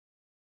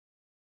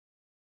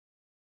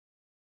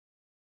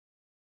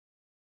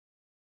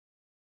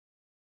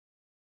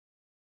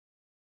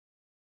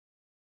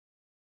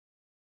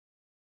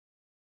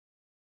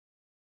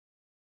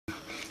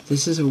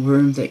This is a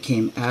worm that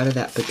came out of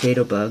that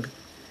potato bug.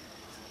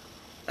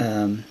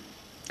 Out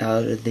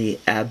of the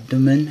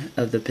abdomen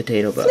of the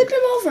potato bug. Flip him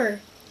over.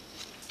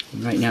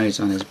 And right now he's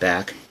on his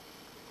back.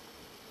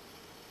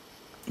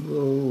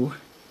 Whoa.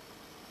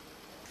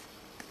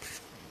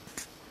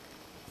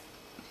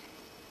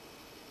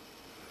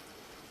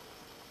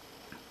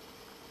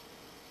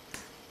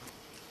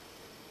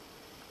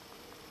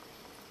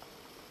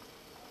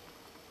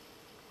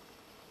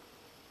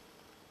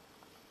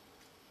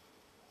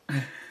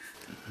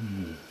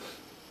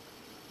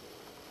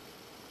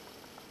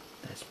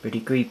 That's pretty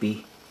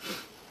creepy.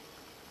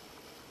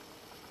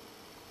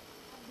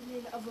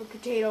 Of a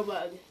potato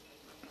bug.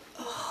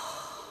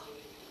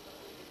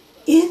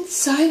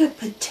 Inside a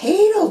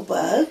potato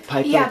bug?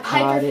 Piper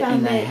caught it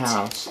in the it.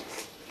 house.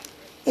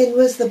 And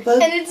was the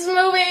bug... And it's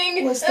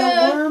moving. Was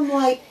the worm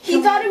like...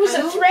 He thought it was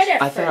a thread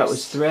at I first. thought it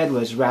was thread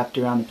was wrapped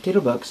around the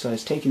potato bug, so I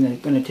was going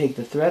to take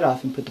the thread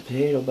off and put the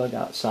potato bug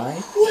outside.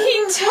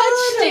 He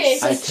touched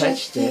it. I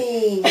touched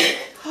it.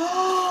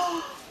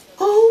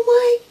 Oh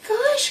my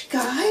gosh,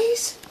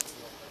 guys.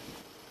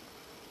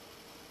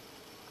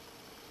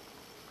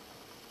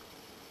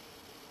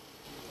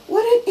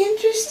 What an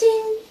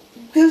interesting,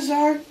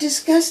 bizarre,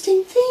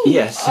 disgusting thing.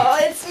 Yes. Oh,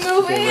 it's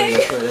Good way to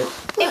moving. put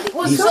it. It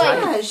was He's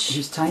like...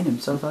 he's tying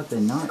himself up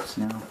in knots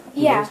now.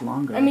 He Yeah. goes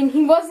longer. I mean,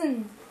 he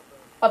wasn't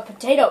a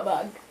potato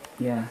bug.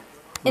 Yeah.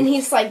 And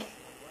he's like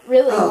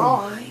really Oh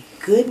long. my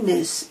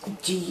goodness.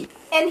 Gee.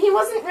 And he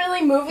wasn't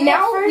really moving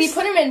now at first. We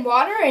put him in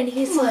water and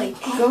he's like...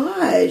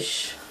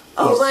 Gosh.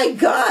 Oh my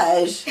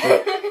gosh.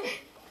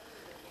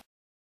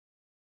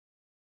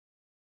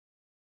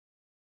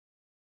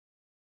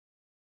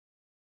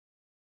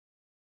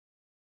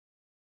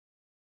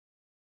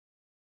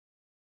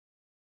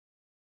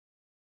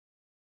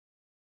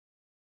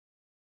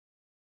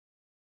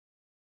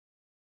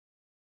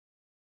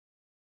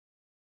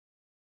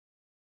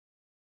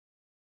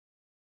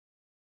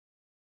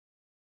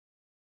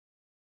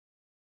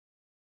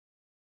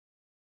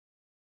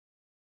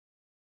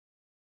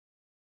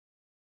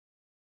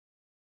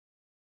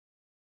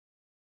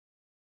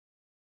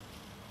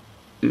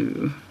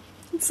 Ooh.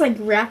 It's like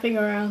wrapping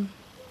around.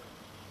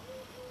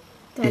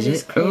 That Is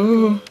it? creepy.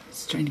 Oh,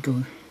 it's trying to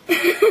go.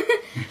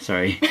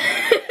 Sorry.